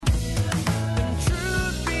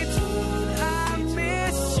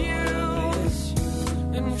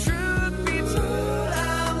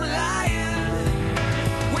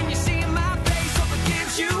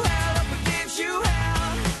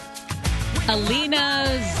Alina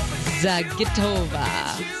Zagitova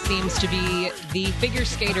seems to be the figure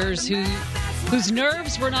skaters whose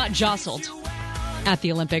nerves were not jostled at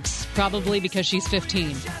the Olympics, probably because she's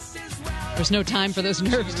 15. There's no time for those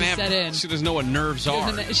nerves to set in. She doesn't know what nerves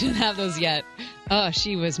are. She didn't have those yet. Oh,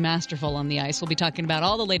 she was masterful on the ice. We'll be talking about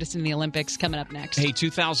all the latest in the Olympics coming up next. Hey,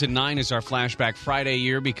 2009 is our Flashback Friday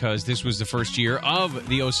year because this was the first year of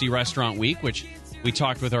the OC Restaurant Week, which we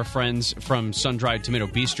talked with our friends from Sun-Dried Tomato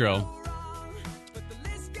Bistro.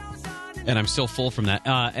 And I'm still full from that.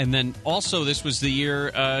 And then also this was the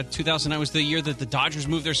year, 2009 was the year that the Dodgers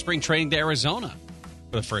moved their spring training to Arizona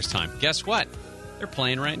for the first time. Guess what? They're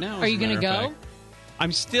playing right now. Are you going to go?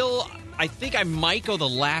 I think I might go the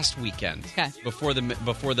last weekend before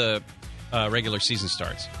the regular season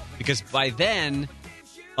starts. Because by then,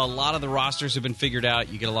 a lot of the rosters have been figured out.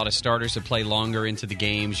 You get a lot of starters that play longer into the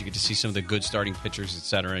games. You get to see some of the good starting pitchers, et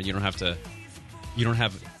cetera. You don't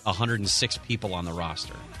have 106 people on the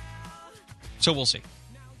roster. So we'll see.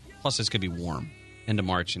 Plus, it's going to be warm. End of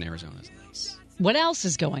March in Arizona is nice. What else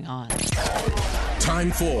is going on?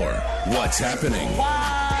 Time for What's Happening.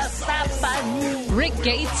 Rick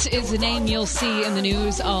Gates is a name you'll see in the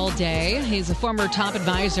news all day. He's a former top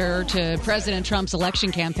advisor to President Trump's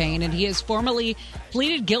election campaign, and he has formally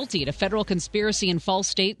pleaded guilty to federal conspiracy and false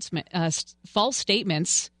statements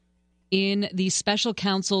in the special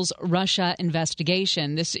counsel's Russia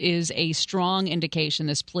investigation. This is a strong indication,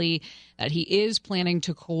 this plea, that he is planning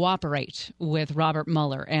to cooperate with Robert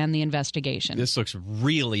Mueller and the investigation. This looks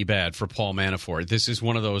really bad for Paul Manafort. This is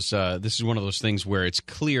one of those things where it's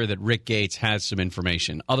clear that Rick Gates has some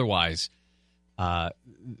information. Otherwise,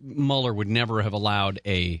 Mueller would never have allowed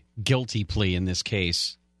a guilty plea in this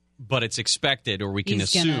case. But it's expected, or we can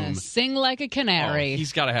assume. He's going to sing like a canary.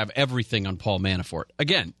 He's got to have everything on Paul Manafort.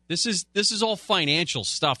 Again, this is all financial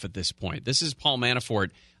stuff at this point. This is Paul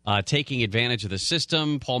Manafort taking advantage of the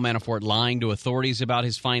system, Paul Manafort lying to authorities about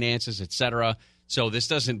his finances, etc. So this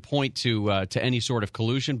doesn't point to any sort of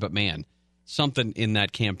collusion, but man, something in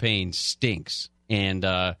that campaign stinks. And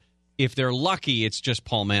if they're lucky, it's just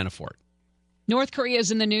Paul Manafort. North Korea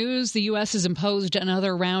is in the news. The U.S. has imposed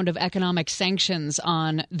another round of economic sanctions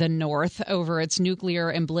on the North over its nuclear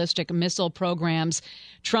and ballistic missile programs.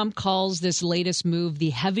 Trump calls this latest move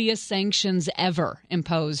the heaviest sanctions ever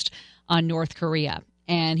imposed on North Korea.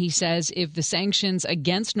 And he says if the sanctions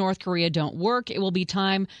against North Korea don't work, it will be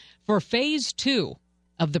time for phase 2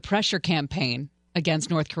 of the pressure campaign against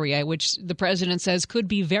North Korea, which the president says could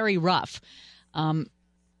be very rough.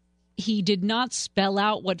 He did not spell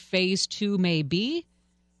out what phase 2 may be,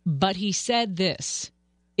 but he said this: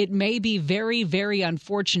 it may be very, very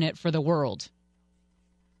unfortunate for the world.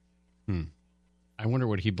 I wonder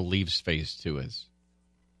what he believes phase 2 is.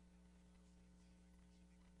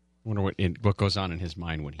 I wonder what goes on in his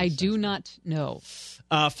mind when he says do not know.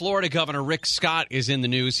 Florida Governor Rick Scott is in the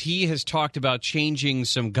news. He has talked about changing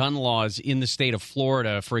some gun laws in the state of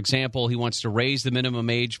Florida. For example, he wants to raise the minimum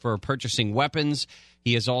age for purchasing weapons.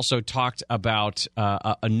 He has also talked about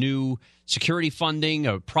a new security funding,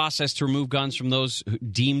 a process to remove guns from those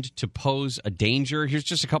deemed to pose a danger. Here's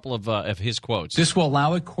just a couple of his quotes. This will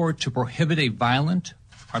allow a court to prohibit a violent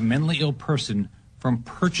or mentally ill person from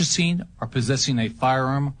purchasing or possessing a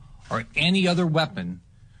firearm or any other weapon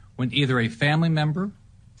when either a family member,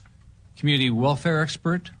 community welfare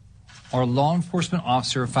expert, or law enforcement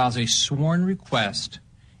officer files a sworn request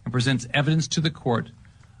and presents evidence to the court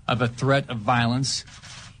of a threat of violence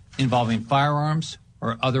involving firearms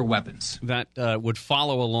or other weapons. That would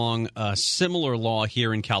follow along a similar law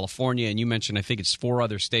here in California. And you mentioned, I think it's 4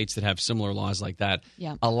 other states that have similar laws like that,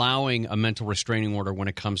 allowing a mental restraining order when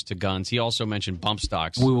it comes to guns. He also mentioned bump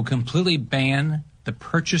stocks. We will completely ban the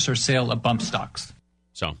purchase or sale of bump stocks.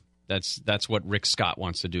 So that's what Rick Scott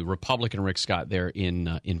wants to do. Republican Rick Scott there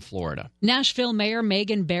in Florida. Nashville Mayor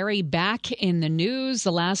Megan Barry back in the news.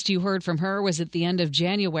 The last you heard from her was at the end of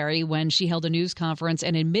January when she held a news conference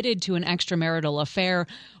and admitted to an extramarital affair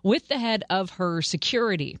with the head of her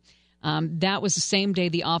security. That was the same day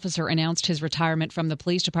the officer announced his retirement from the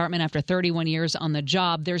police department after 31 years on the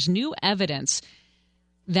job. There's new evidence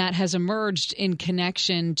that has emerged in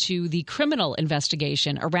connection to the criminal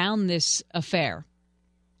investigation around this affair.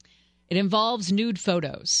 It involves nude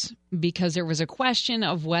photos because there was a question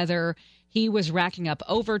of whether he was racking up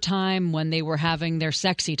overtime when they were having their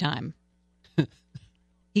sexy time.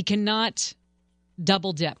 He cannot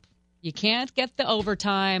double dip. You can't get the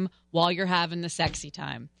overtime while you're having the sexy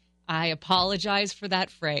time. I apologize for that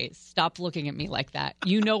phrase. Stop looking at me like that.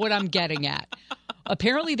 You know what I'm getting at.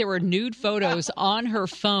 Apparently, there were nude photos on her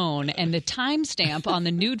phone, and the timestamp on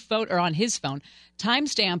the nude photo, or on his phone,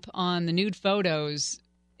 timestamp on the nude photos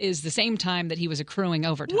is the same time that he was accruing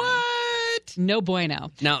overtime. What? No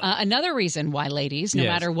bueno. Now, another reason why, ladies, no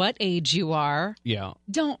matter what age you are,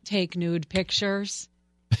 don't take nude pictures.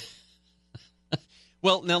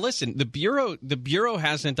 Well, now listen, the Bureau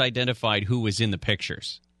hasn't identified who was in the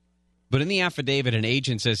pictures. But in the affidavit, an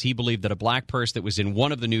agent says he believed that a black purse that was in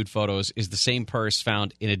one of the nude photos is the same purse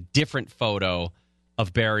found in a different photo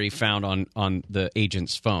of Barry found on the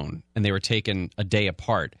agent's phone, and they were taken a day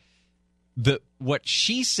apart. What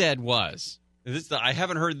she said was, I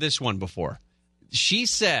haven't heard this one before. She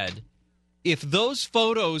said, if those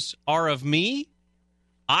photos are of me,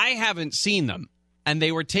 I haven't seen them. And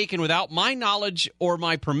they were taken without my knowledge or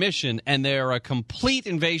my permission, and they're a complete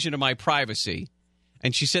invasion of my privacy.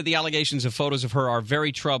 And she said the allegations of photos of her are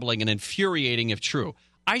very troubling and infuriating if true.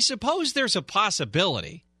 I suppose there's a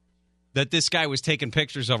possibility that this guy was taking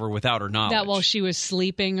pictures of her without her knowledge. That while she was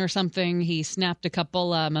sleeping or something, he snapped a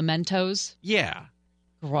couple mementos? Yeah.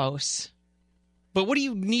 Gross. But what do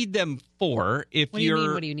you need them for if What do you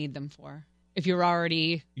mean, what do you need them for? If you're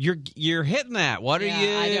already... You're hitting that. What are you...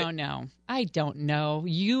 I don't know.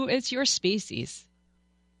 It's your species.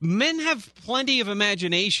 Men have plenty of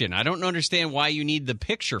imagination. I don't understand why you need the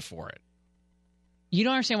picture for it. You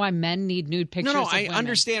don't understand why men need nude pictures of I women.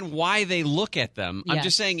 understand why they look at them. Yes. I'm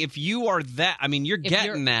just saying if you are that... I mean, you're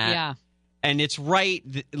getting that. Yeah. And it's right,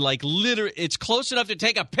 like, literally, it's close enough to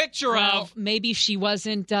take a picture of. Maybe she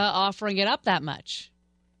wasn't offering it up that much.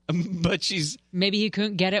 But she's... Maybe he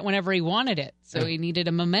couldn't get it whenever he wanted it, so he needed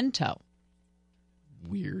a memento.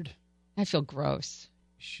 Weird. I feel gross.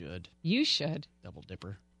 You should. Double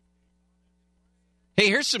dipper. Hey,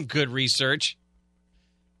 here's some good research.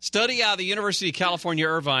 Study out of the University of California,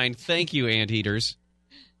 Irvine, thank you, anteaters,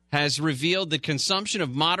 has revealed that consumption of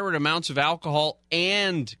moderate amounts of alcohol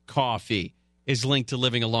and coffee is linked to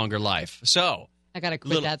living a longer life. So... I got to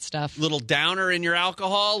quit that stuff. Little downer in your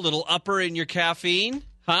alcohol, little upper in your caffeine.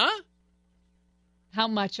 Huh? How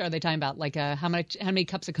much are they talking about? Like how many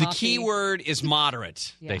cups of coffee? The key word is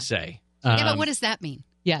moderate, they say. Yeah, but what does that mean?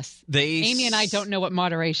 Yes. Amy and I don't know what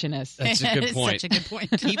moderation is. That's a good point. Such a good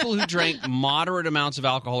point. People who drank moderate amounts of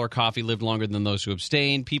alcohol or coffee lived longer than those who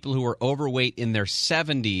abstained. People who were overweight in their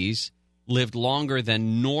 70s lived longer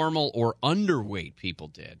than normal or underweight people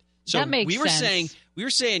did. So that makes sense. We were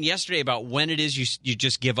saying yesterday about when it is you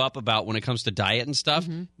just give up about when it comes to diet and stuff.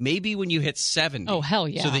 Mm-hmm. Maybe when you hit 70. Oh, hell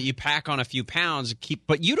yeah. So that you pack on a few pounds,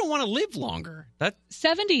 but you don't want to live longer.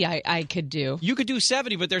 70 I could do. You could do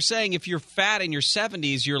 70, but they're saying if you're fat in your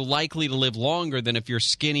 70s, you're likely to live longer than if you're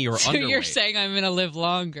skinny or underweight. So you're saying I'm going to live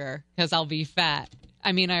longer because I'll be fat.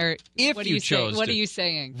 I mean, what are you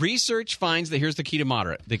saying? Research finds that here's the key to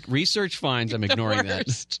moderate. The research finds, I'm ignoring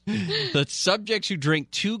that, that subjects who drink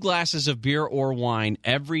 2 glasses of beer or wine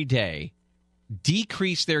every day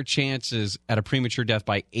decrease their chances at a premature death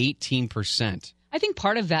by 18%. I think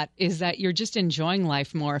part of that is that you're just enjoying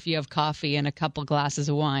life more if you have coffee and a couple glasses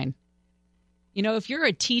of wine. You know, if you're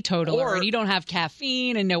a teetotaler and you don't have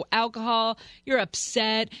caffeine and no alcohol, you're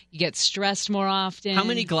upset. You get stressed more often. How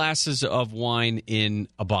many glasses of wine in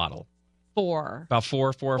a bottle? 4. About 4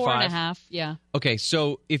 or 5? 4.5, yeah. Okay,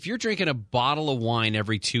 so if you're drinking a bottle of wine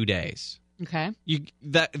every 2 days, okay,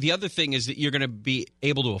 the other thing is that you're going to be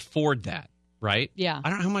able to afford that, right? Yeah. I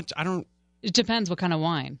don't know how much. It depends what kind of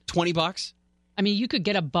wine. $20? I mean, you could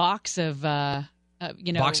get a box of, box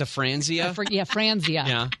of Franzia? Franzia.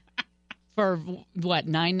 Yeah. For what,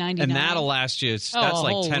 $9.99? And that'll last you. That's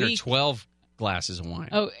like 10 or 12 glasses of wine.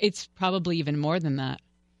 Oh, it's probably even more than that.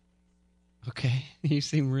 Okay. You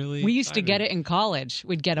seem really... We used to get it in college.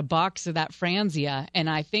 We'd get a box of that Franzia, and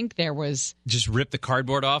I think there was... Just rip the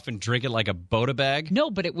cardboard off and drink it like a Boda bag? No,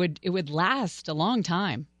 but it would last a long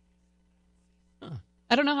time. Huh.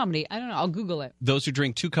 I don't know how many. I don't know. I'll Google it. Those who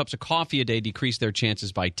drink 2 cups of coffee a day decrease their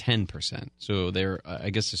chances by 10%. So they're,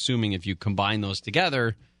 I guess, assuming if you combine those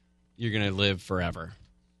together... You're going to live forever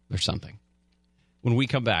or something. When we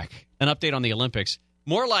come back, an update on the Olympics.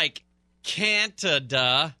 More like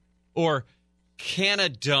Canada or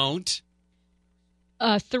Canadon't.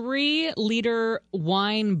 A 3-liter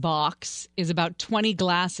wine box is about 20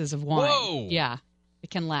 glasses of wine. Whoa! Yeah, it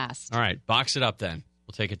can last. All right, box it up then.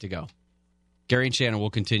 We'll take it to go. Gary and Shannon will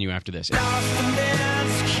continue after this.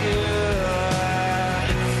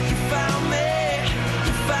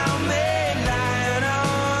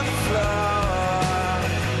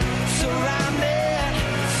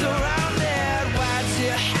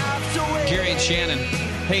 Shannon,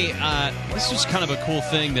 hey, this is kind of a cool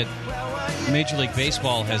thing that Major League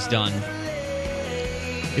Baseball has done.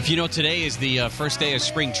 If you know, today is the first day of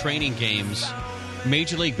spring training games.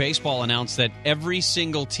 Major League Baseball announced that every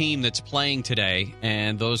single team that's playing today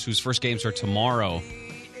and those whose first games are tomorrow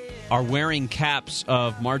are wearing caps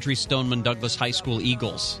of Marjorie Stoneman Douglas High School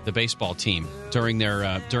Eagles, the baseball team, during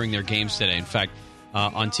their games today. In fact,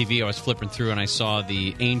 on TV, I was flipping through and I saw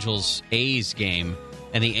the Angels-A's game,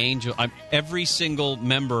 and every single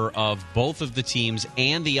member of both of the teams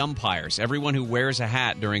and the umpires, everyone who wears a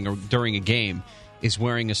hat during a game, is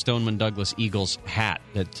wearing a Stoneman Douglas Eagles hat.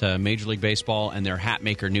 That Major League Baseball and their hat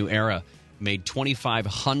maker, New Era, made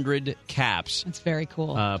 2,500 caps. That's very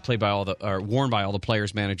cool. Worn by all the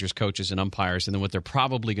players, managers, coaches, and umpires. And then what they're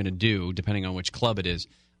probably going to do, depending on which club it is,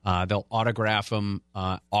 they'll autograph them,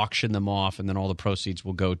 auction them off, and then all the proceeds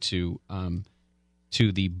will go to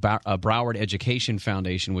the Broward Education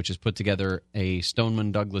Foundation, which has put together a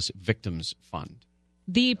Stoneman Douglas Victims Fund.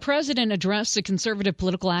 The president addressed the Conservative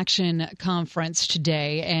Political Action Conference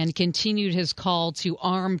today and continued his call to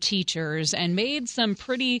arm teachers and made some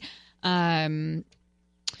pretty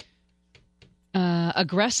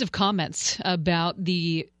aggressive comments about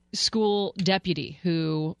the school deputy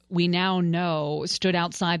who we now know stood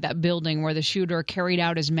outside that building where the shooter carried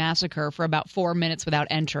out his massacre for about 4 minutes without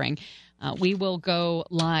entering. We will go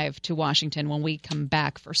live to Washington when we come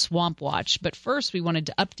back for Swamp Watch. But first, we wanted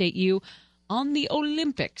to update you on the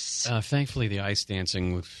Olympics. Thankfully, the ice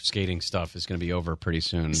dancing with skating stuff is going to be over pretty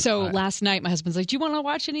soon. So last night, my husband's like, do you want to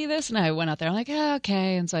watch any of this? And I went out there. I'm like,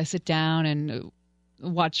 okay. And so I sit down and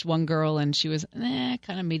watched one girl, and she was kind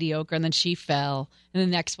of mediocre. And then she fell. And the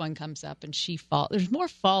next one comes up, and she falls. There's more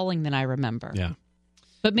falling than I remember. Yeah.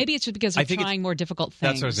 But maybe it's just because they're trying more difficult things.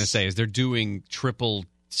 That's what I was going to say, is they're doing triple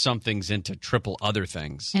somethings into triple other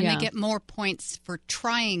things. And they get more points for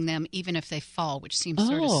trying them even if they fall, which seems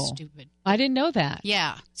sort of stupid. I didn't know that.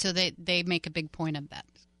 Yeah, so they make a big point of that.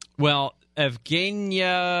 Well,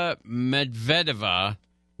 Evgenia Medvedeva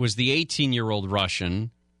was the 18-year-old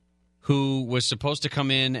Russian who was supposed to come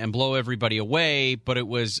in and blow everybody away, but it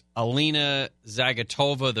was Alina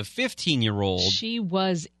Zagitova, the 15-year-old. She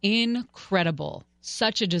was incredible.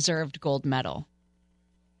 Such a deserved gold medal.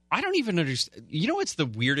 I don't even understand. You know what's the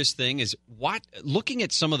weirdest thing is looking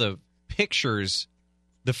at some of the pictures,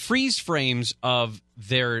 the freeze frames of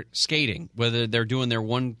their skating, whether they're doing their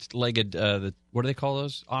one-legged, what do they call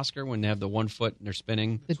those, Oscar, when they have the 1 foot and they're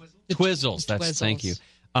spinning? The twizzles. Thank you.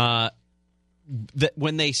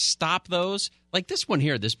 When they stop those, like this one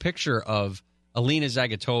here, this picture of Alina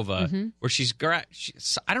Zagitova, where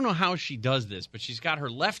I don't know how she does this, but she's got her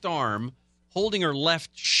left arm holding her left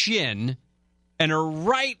shin, and her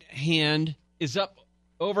right hand is up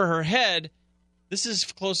over her head. This is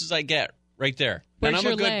as close as I get, right there. Where's and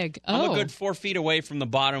your leg? I'm a good 4 feet away from the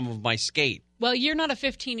bottom of my skate. Well, you're not a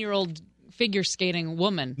 15-year-old figure skating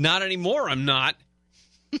woman. Not anymore, I'm not.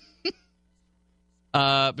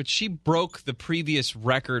 But she broke the previous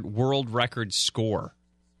world record score,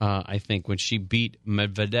 I think, when she beat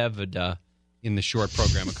Medvedeva in the short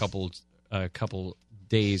program a couple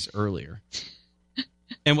days earlier.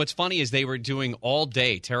 And what's funny is they were doing all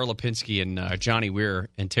day, Tara Lipinski and Johnny Weir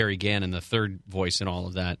and Terry Gannon, the third voice and all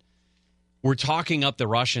of that, were talking up the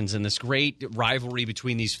Russians and this great rivalry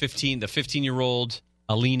between the 15-year-old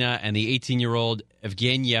Alina and the 18-year-old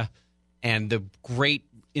Evgenia, and the great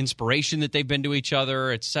inspiration that they've been to each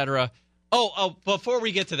other, etc. Oh, before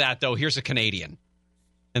we get to that, though, here's a Canadian.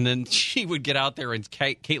 And then she would get out there, and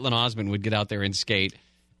Caitlin Osmond would get out there and skate.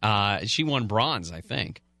 She won bronze, I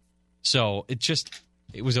think. So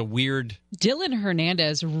it was a weird... Dylan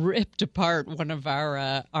Hernandez ripped apart one of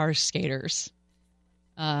our skaters.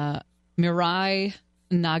 Mirai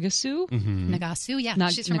Nagasu? Mm-hmm. Nagasu, yeah.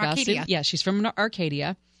 She's from Arcadia. Yeah, she's from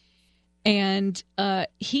Arcadia. And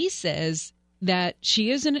he says that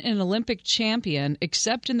she isn't an Olympic champion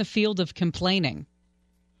except in the field of complaining.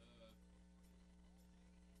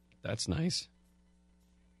 That's nice.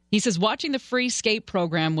 He says watching the free skate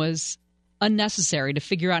program was unnecessary to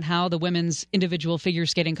figure out how the women's individual figure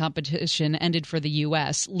skating competition ended for the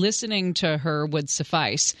U.S. Listening to her would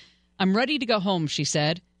suffice. I'm ready to go home, she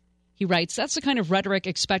said. He writes, that's the kind of rhetoric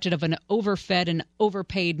expected of an overfed and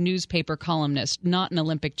overpaid newspaper columnist, not an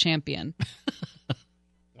Olympic champion.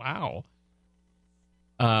 Wow.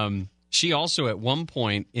 She also, at one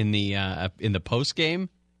point in the post game,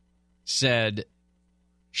 said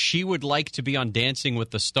she would like to be on Dancing with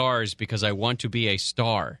the Stars because I want to be a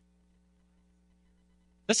star.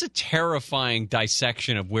 That's a terrifying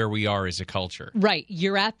dissection of where we are as a culture. Right.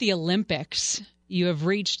 You're at the Olympics. You have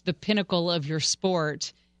reached the pinnacle of your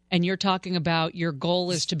sport, and you're talking about your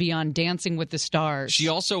goal is to be on Dancing with the Stars. She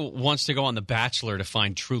also wants to go on The Bachelor to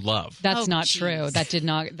find true love. That's not true. That did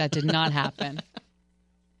not happen.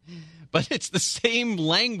 But it's the same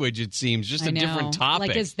language, it seems, just a different topic.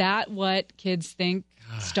 Like, is that what kids think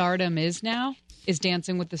stardom is now? Is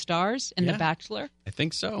Dancing with the Stars and The Bachelor? I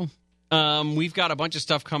think so. We've got a bunch of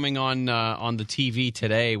stuff coming on the TV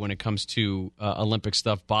today when it comes to Olympic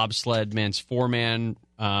stuff. Bobsled, men's 4-man,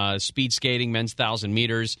 speed skating, men's 1,000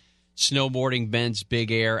 meters, snowboarding, men's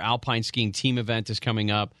big air, alpine skiing team event is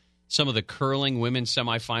coming up. Some of the curling, women's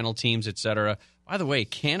semifinal teams, etc. By the way,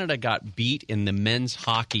 Canada got beat in the men's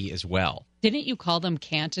hockey as well. Didn't you call them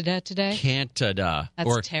Canada today? Canada.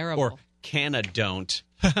 That's terrible. Or Canada-don't.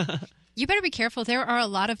 You better be careful. There are a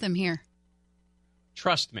lot of them here.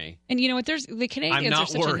 Trust me. And you know what? The Canadians are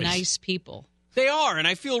such a nice people. They are, and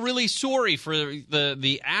I feel really sorry for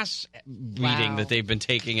the ass beating that they've been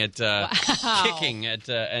taking at kicking at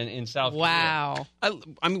in South Korea. Wow.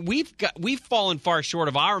 I mean, we've fallen far short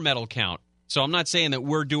of our medal count, so I'm not saying that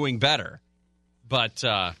we're doing better, but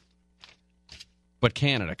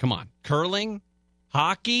Canada, come on, curling,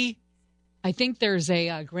 hockey. I think there's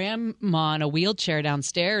a grandma in a wheelchair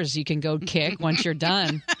downstairs you can go kick once you're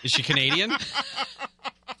done. Is she Canadian?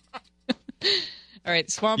 All right,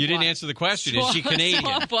 Swamp Watch. You didn't answer the question. Is she Canadian?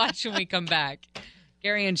 Swamp Watch when we come back.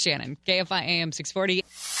 Gary and Shannon, KFI AM 640.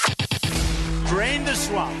 Drain the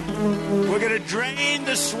swamp. We're going to drain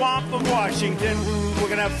the swamp of Washington. We're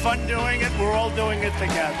going to have fun doing it. We're all doing it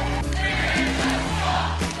together.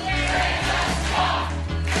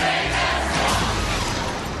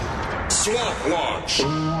 Swamp Watch.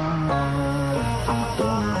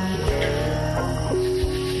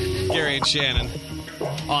 Gary and Shannon.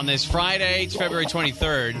 On this Friday, it's February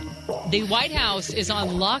 23rd. The White House is on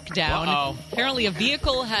lockdown. Uh-oh. Apparently, a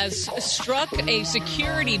vehicle has struck a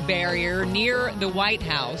security barrier near the White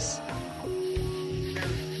House.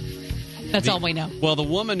 That's all we know. Well, the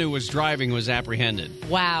woman who was driving was apprehended.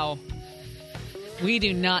 Wow. We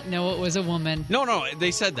do not know it was a woman. No,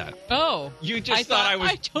 they said that. Oh. You just thought I was...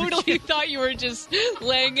 I totally thought you were just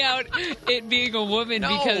laying out it being a woman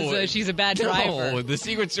because she's a bad driver. No, the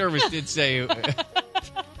Secret Service did say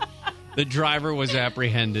the driver was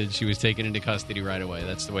apprehended. She was taken into custody right away.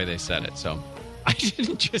 That's the way they said it. So I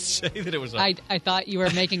didn't just say that it was I thought you were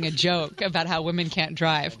making a joke about how women can't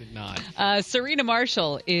drive. I did not. Serena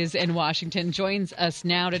Marshall is in Washington, joins us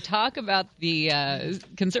now to talk about the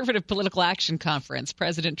Conservative Political Action Conference.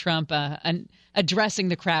 President Trump addressing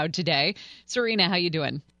the crowd today. Serena, how you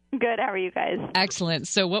doing? Good. How are you guys? Excellent.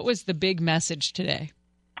 So what was the big message today?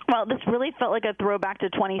 Well, this really felt like a throwback to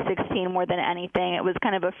 2016 more than anything. It was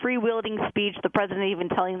kind of a free-wielding speech, the president even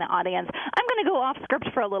telling the audience, I'm going to go off script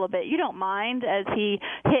for a little bit. You don't mind, as he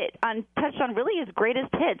touched on really his greatest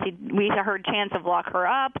hits. We heard chants of lock her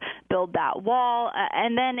up, build that wall,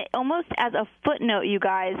 and then almost as a footnote, you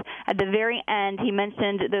guys, at the very end, he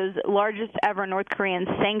mentioned those largest ever North Korean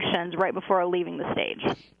sanctions right before leaving the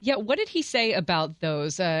stage. Yeah, what did he say about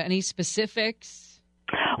those? Any specifics?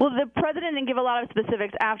 Well, the president didn't give a lot of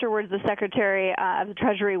specifics. Afterwards, the Secretary of the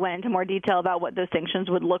Treasury went into more detail about what those sanctions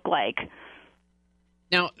would look like.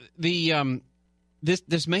 Now,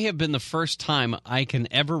 this may have been the first time I can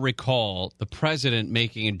ever recall the president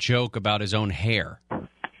making a joke about his own hair.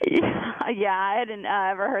 Yeah, I hadn't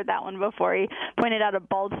ever heard that one before. He pointed out a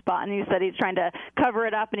bald spot, and he said he's trying to cover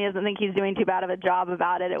it up, and he doesn't think he's doing too bad of a job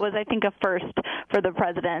about it. It was, I think, a first for the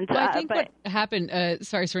president. Well, I think what happened,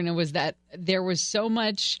 sorry, Serena, was that there was so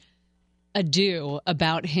much ado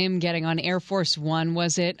about him getting on Air Force One,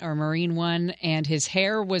 was it, or Marine One, and his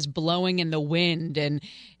hair was blowing in the wind, and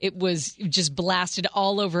it was just blasted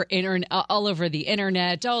all over the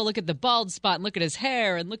internet. Oh, look at the bald spot, and look at his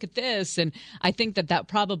hair, and look at this. And I think that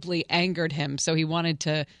probably angered him, so he wanted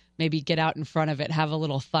to maybe get out in front of it, have a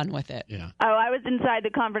little fun with it. Yeah. Oh, I was inside the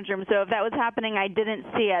conference room, so if that was happening, I didn't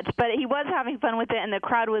see it. But he was having fun with it, and the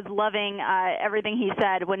crowd was loving everything he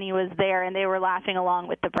said when he was there, and they were laughing along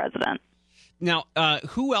with the president. Now,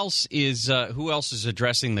 who else is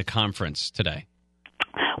addressing the conference today?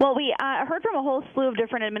 Well, we heard from a whole slew of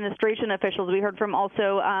different administration officials. We heard from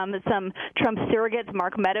also some Trump surrogates,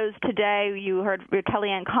 Mark Meadows today. You heard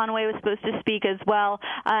Kellyanne Conway was supposed to speak as well.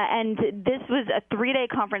 And this was a 3-day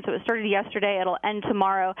conference. So it started yesterday. It'll end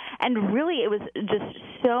tomorrow. And really, it was just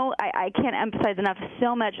so, I can't emphasize enough,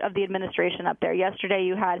 so much of the administration up there. Yesterday,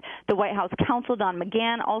 you had the White House counsel, Don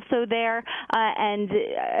McGahn, also there, and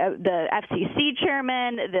the FCC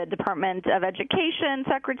chairman, the Department of Education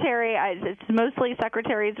secretary. It's mostly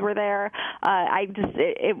secretaries were there.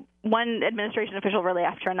 One administration official really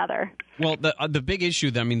after another. Well, the big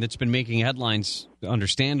issue that's been making headlines,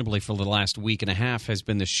 understandably, for the last week and a half has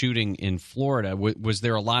been the shooting in Florida. Was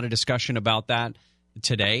there a lot of discussion about that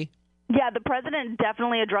today? Yeah, the president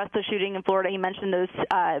definitely addressed the shooting in Florida. He mentioned those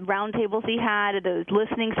roundtables he had, those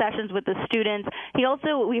listening sessions with the students. He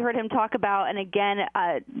also, we heard him talk about, and again,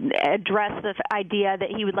 address the idea that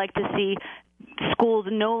he would like to see schools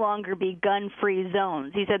no longer be gun-free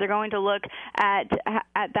zones. He said they're going to look at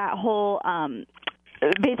that whole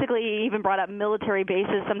basically even brought up military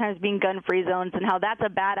bases sometimes being gun-free zones and how that's a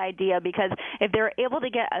bad idea, because if they're able to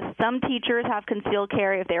get some teachers have concealed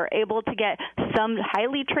carry, if they're able to get some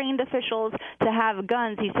highly trained officials to have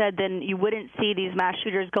guns, he said, then you wouldn't see these mass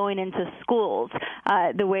shooters going into schools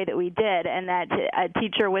the way that we did, and that a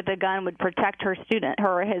teacher with a gun would protect her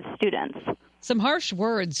or his students. Some harsh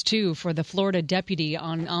words, too, for the Florida deputy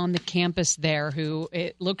on the campus there, who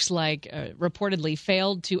it looks like reportedly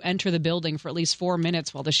failed to enter the building for at least 4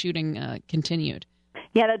 minutes while the shooting continued.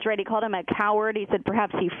 Yeah, that's right. He called him a coward. He said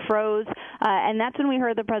perhaps he froze, and that's when we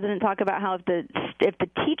heard the president talk about how if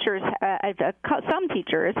some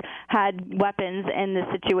teachers had weapons in this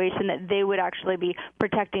situation, that they would actually be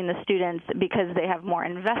protecting the students because they have more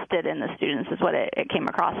invested in the students, is what it came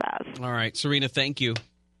across as. All right, Serena, thank you.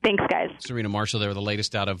 Thanks, guys. Serena Marshall there, the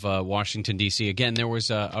latest out of Washington, D.C. Again, there was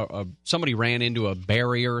somebody ran into a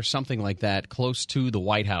barrier or something like that close to the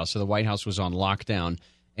White House. So the White House was on lockdown.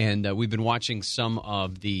 And we've been watching some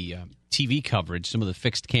of the TV coverage, some of the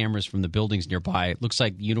fixed cameras from the buildings nearby. It looks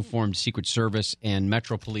like uniformed Secret Service and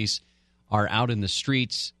Metro Police are out in the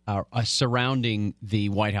streets surrounding the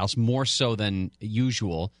White House, more so than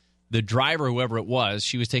usual. The driver, whoever it was,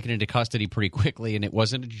 she was taken into custody pretty quickly, and it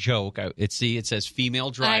wasn't a joke. It says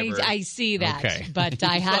female driver. I see that, okay. But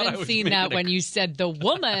I hadn't seen that when you said the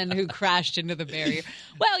woman who crashed into the barrier.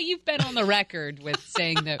 Well, you've been on the record with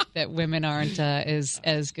saying that women aren't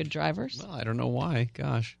as good drivers. Well, I don't know why.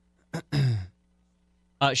 Gosh.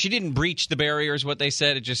 She didn't breach the barrier is what they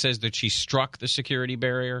said. It just says that she struck the security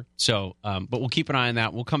barrier. So, but we'll keep an eye on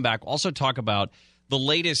that. We'll come back. Also talk about the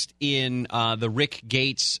latest in the Rick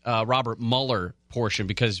Gates, Robert Mueller portion,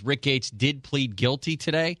 because Rick Gates did plead guilty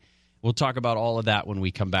today. We'll talk about all of that when we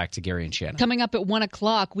come back to Gary and Shannon. Coming up at 1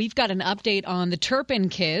 o'clock, we've got an update on the Turpin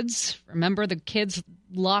kids. Remember the kids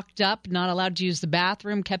locked up, not allowed to use the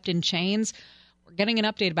bathroom, kept in chains? We're getting an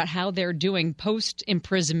update about how they're doing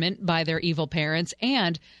post-imprisonment by their evil parents,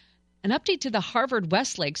 and an update to the Harvard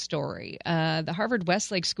Westlake story. The Harvard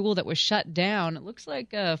Westlake school that was shut down, it looks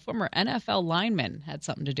like a former NFL lineman had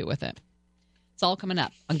something to do with it. It's all coming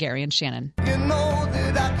up on Gary and Shannon. You know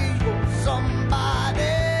that I can go somebody.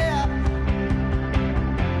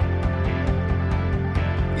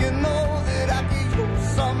 You know that I can go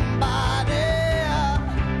somebody.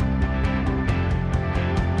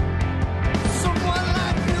 Someone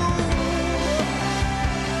like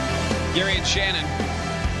you. Gary and Shannon.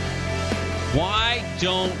 Why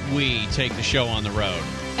don't we take the show on the road?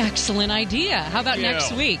 Excellent idea. How about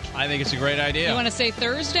next week? I think it's a great idea. You want to say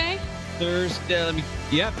Thursday? Thursday,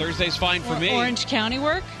 Thursday's fine for me. Orange County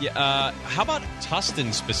work? Yeah. How about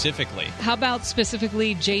Tustin specifically? How about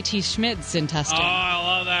specifically JT Schmidt's in Tustin? Oh, I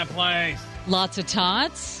love that place. Lots of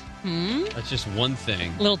tots? That's just one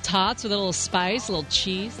thing. Little tots with a little spice, a little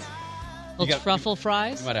cheese, little truffle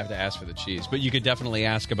fries. You might have to ask for the cheese, but you could definitely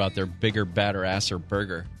ask about their bigger, badder asser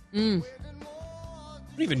burger. I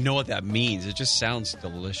don't even know what that means. It just sounds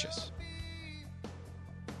delicious.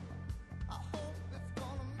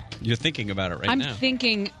 You're thinking about it right now.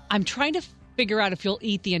 I'm trying to figure out if you'll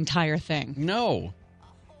eat the entire thing. No.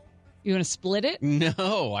 You want to split it?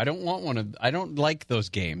 No, I don't want one. I don't like those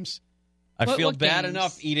games. I feel bad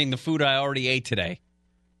enough eating the food I already ate today.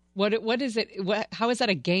 What is it? How is that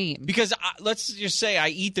a game? Because let's just say I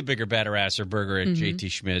eat the bigger, badder asser burger at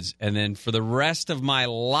JT Schmid's, and then for the rest of my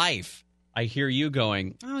life, I hear you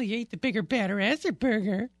going, "Oh, you ate the bigger, badder asser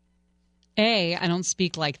burger." A, I don't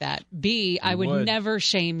speak like that. B, I would never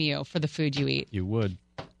shame you for the food you eat. You would.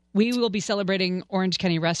 We will be celebrating Orange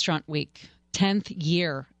County Restaurant Week, 10th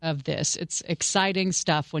year of this. It's exciting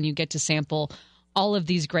stuff when you get to sample all of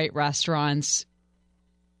these great restaurants,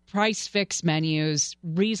 price-fixed menus,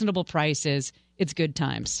 reasonable prices. It's good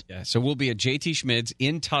times. Yeah, so we'll be at JT Schmid's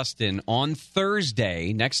in Tustin on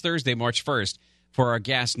Thursday, next Thursday, March 1st, for our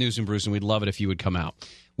Gas News and Brews, and we'd love it if you would come out.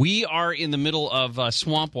 We are in the middle of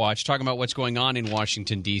Swamp Watch, talking about what's going on in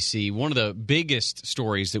Washington, D.C. One of the biggest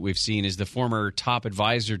stories that we've seen is the former top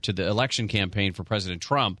advisor to the election campaign for President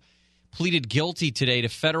Trump pleaded guilty today to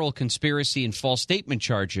federal conspiracy and false statement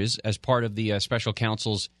charges as part of the special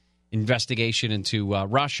counsel's investigation into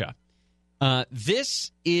Russia.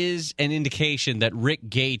 This is an indication that Rick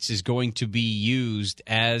Gates is going to be used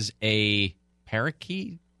as a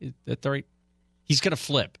parakeet. Is that the right? He's going to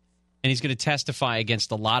flip, and he's going to testify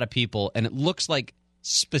against a lot of people, and it looks like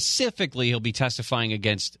specifically he'll be testifying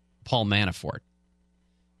against Paul Manafort.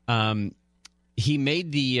 He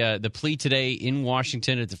made the plea today in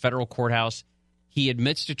Washington at the federal courthouse. He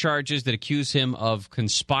admits to charges that accuse him of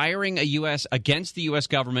conspiring against the U.S.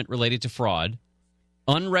 government related to fraud,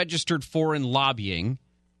 unregistered foreign lobbying,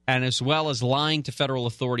 and as well as lying to federal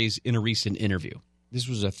authorities in a recent interview. This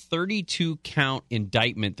was a 32-count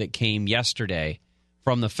indictment that came yesterday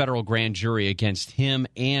from the federal grand jury against him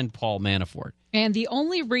and Paul Manafort. And the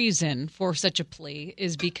only reason for such a plea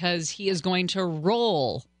is because he is going to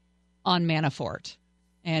roll on Manafort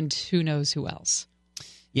and who knows who else.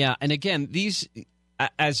 Yeah, and again, these,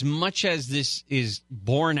 as much as this is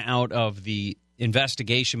born out of the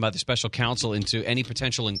investigation by the special counsel into any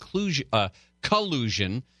potential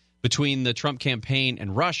collusion between the Trump campaign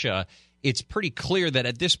and Russia, it's pretty clear that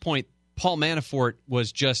at this point, Paul Manafort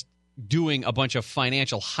was just doing a bunch of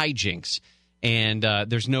financial hijinks, and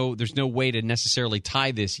there's no way to necessarily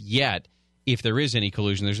tie this yet. If there is any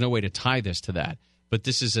collusion, there's no way to tie this to that. But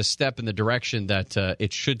this is a step in the direction that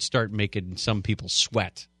it should start making some people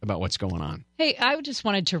sweat about what's going on. Hey, I just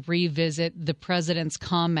wanted to revisit the president's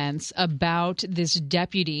comments about this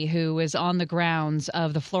deputy who is on the grounds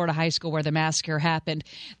of the Florida high school where the massacre happened.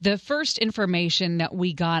 The first information that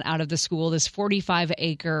we got out of the school, this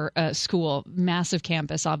 45-acre school, massive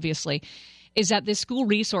campus, obviously, is that this school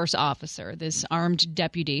resource officer, this armed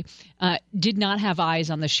deputy, did not have eyes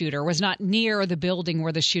on the shooter, was not near the building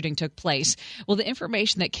where the shooting took place. Well, the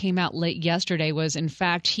information that came out late yesterday was, in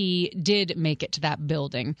fact, he did make it to that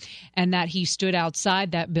building and that he stood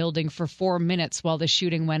outside that building for 4 minutes while the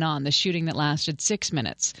shooting went on, the shooting that lasted 6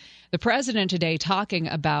 minutes. The president today talking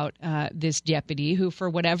about this deputy who, for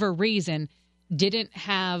whatever reason, didn't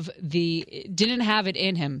have it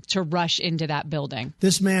in him to rush into that building.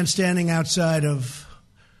 This man standing outside of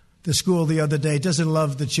the school the other day doesn't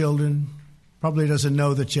love the children, probably doesn't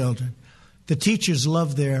know the children. The teachers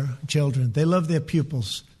love their children. They love their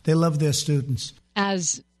pupils. They love their students.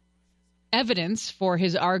 As evidence for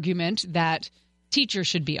his argument that teachers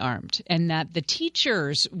should be armed and that the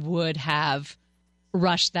teachers would have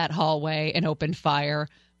rushed that hallway and opened fire,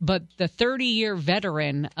 but the 30-year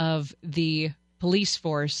veteran of the police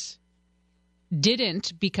force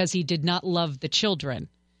didn't because he did not love the children.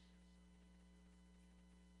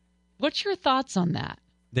 What's your thoughts on that?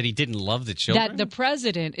 That he didn't love the children? That the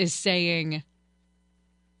president is saying,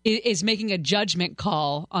 is making a judgment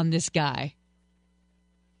call on this guy.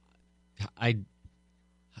 I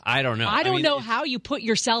don't know. I don't know how you put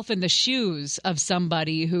yourself in the shoes of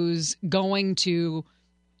somebody who's going to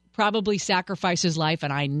probably sacrifice his life,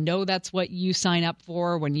 and I know that's what you sign up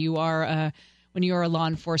for when you are a law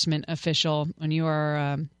enforcement official, when you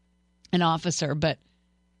are an officer. But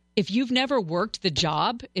if you've never worked the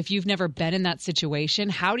job, if you've never been in that situation,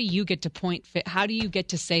 how do you get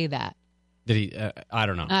to say that? Did he? I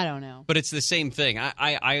don't know. I don't know. But it's the same thing.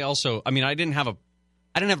 I also. I mean, I didn't have a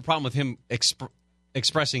problem with him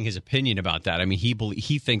expressing his opinion about that. I mean,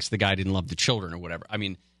 he thinks the guy didn't love the children or whatever. I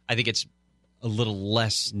mean, I think it's a little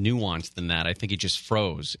less nuanced than that. I think he just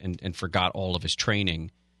froze and forgot all of his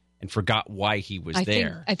training and forgot why he was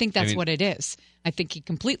there. I think that's what it is. I think he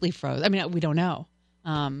completely froze. I mean, we don't know.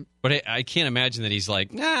 But I can't imagine that he's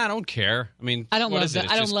like, nah, I don't care. I mean, I don't love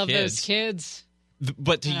that. I don't love those kids.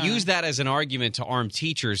 But to use that as an argument to arm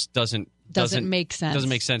teachers doesn't make sense. Doesn't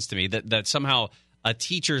make sense to me. That somehow a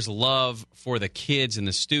teacher's love for the kids and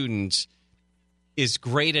the students is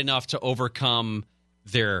great enough to overcome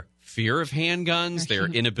their fear of handguns, their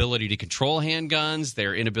inability to control handguns,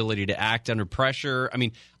 their inability to act under pressure. I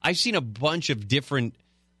mean, I've seen a bunch of different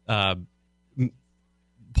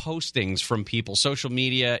postings from people, social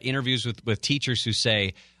media, interviews with teachers who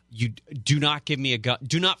say, "You do not give me a gun.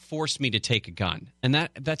 Do not force me to take a gun." And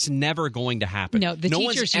that's never going to happen. No, the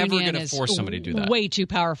teachers' one's ever union going to force somebody to do that. Way too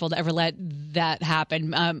powerful to ever let that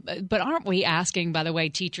happen. But aren't we asking, by the way,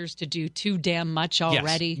 teachers to do too damn much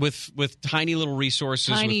already? Yes, with tiny little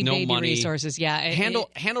resources, tiny with no baby money. resources. Yeah. Handel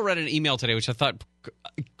read an email today, which I thought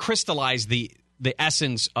crystallized the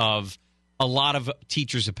essence of a lot of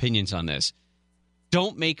teachers' opinions on this.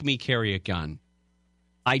 Don't make me carry a gun.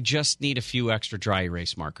 I just need a few extra dry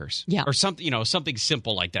erase markers. Yeah. Or something, something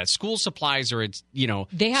simple like that. School supplies are,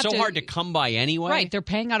 hard to come by anyway. Right. They're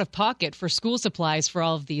paying out of pocket for school supplies for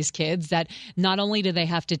all of these kids that not only do they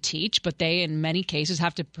have to teach, but they, in many cases,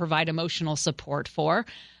 have to provide emotional support for.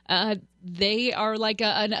 They are like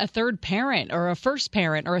a third parent or a first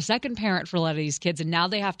parent or a second parent for a lot of these kids. And now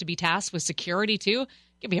they have to be tasked with security, too.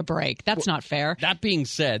 Give me a break. That's not fair. That being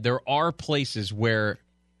said, there are places where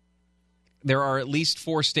there are at least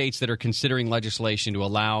 4 states that are considering legislation to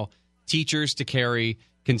allow teachers to carry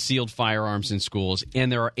concealed firearms in schools,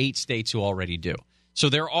 and there are 8 states who already do. So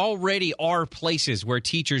there already are places where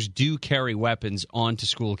teachers do carry weapons onto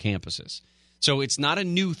school campuses. So it's not a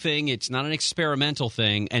new thing. It's not an experimental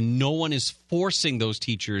thing, and no one is forcing those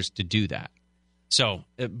teachers to do that. So,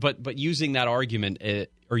 but using that argument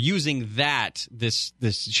or using this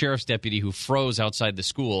sheriff's deputy who froze outside the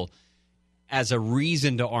school as a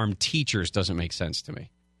reason to arm teachers doesn't make sense to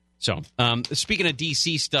me. So, speaking of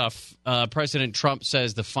D.C. stuff, President Trump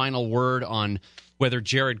says the final word on whether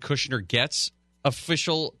Jared Kushner gets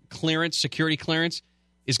official clearance, security clearance,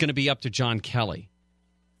 is going to be up to John Kelly.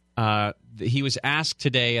 He was asked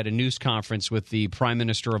today at a news conference with the Prime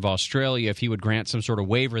Minister of Australia if he would grant some sort of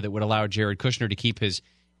waiver that would allow Jared Kushner to keep his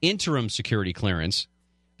interim security clearance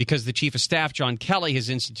because the Chief of Staff, John Kelly, has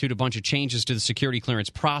instituted a bunch of changes to the security clearance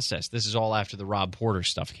process. This is all after the Rob Porter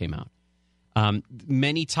stuff came out.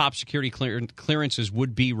 Many top security clearances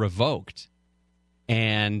would be revoked,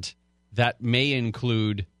 and that may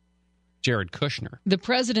include Jared Kushner. The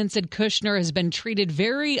president said Kushner has been treated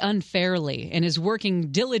very unfairly and is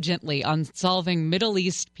working diligently on solving Middle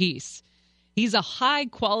East peace. He's a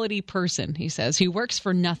high-quality person, he says. He works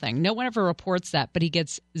for nothing. No one ever reports that, but he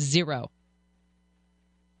gets zero.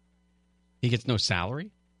 He gets no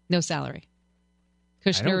salary? No salary.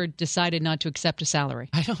 Kushner decided not to accept a salary.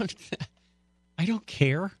 I don't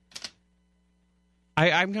care.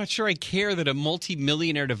 I'm not sure I care that a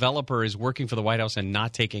multi-millionaire developer is working for the White House and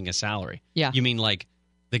not taking a salary. Yeah. You mean like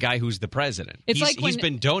the guy who's the president? He's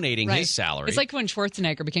been donating his salary. It's like when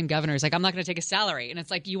Schwarzenegger became governor. He's like, I'm not going to take a salary. And it's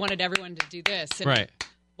like, you wanted everyone to do this. And right.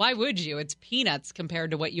 Why would you? It's peanuts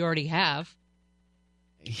compared to what you already have.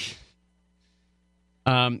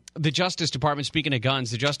 The Justice Department, speaking of guns,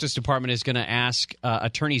 the Justice Department is going to ask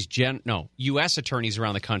U.S. attorneys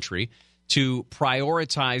around the country to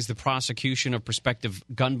prioritize the prosecution of prospective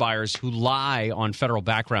gun buyers who lie on federal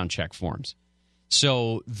background check forms.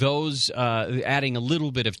 So those adding a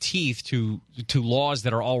little bit of teeth to laws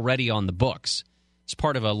that are already on the books. It's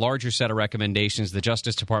part of a larger set of recommendations the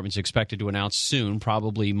Justice Department's expected to announce soon,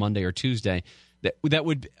 probably Monday or Tuesday, that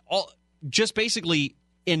would just basically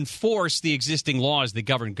enforce the existing laws that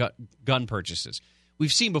govern gun purchases.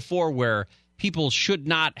 We've seen before where people should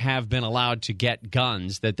not have been allowed to get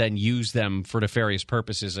guns that then use them for nefarious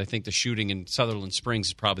purposes. I think the shooting in Sutherland Springs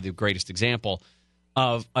is probably the greatest example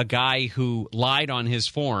of a guy who lied on his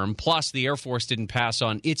form, plus the Air Force didn't pass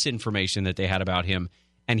on its information that they had about him,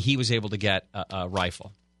 and he was able to get a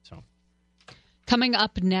rifle. So, coming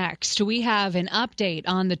up next, we have an update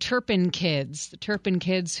on the Turpin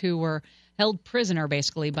kids who were held prisoner,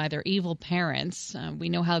 basically, by their evil parents. We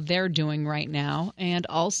know how they're doing right now, and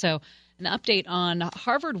also an update on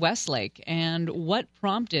Harvard Westlake and what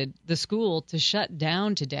prompted the school to shut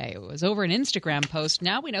down today. It was over an Instagram post.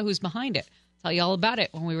 Now we know who's behind it. Tell you all about it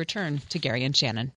when we return to Gary and Shannon.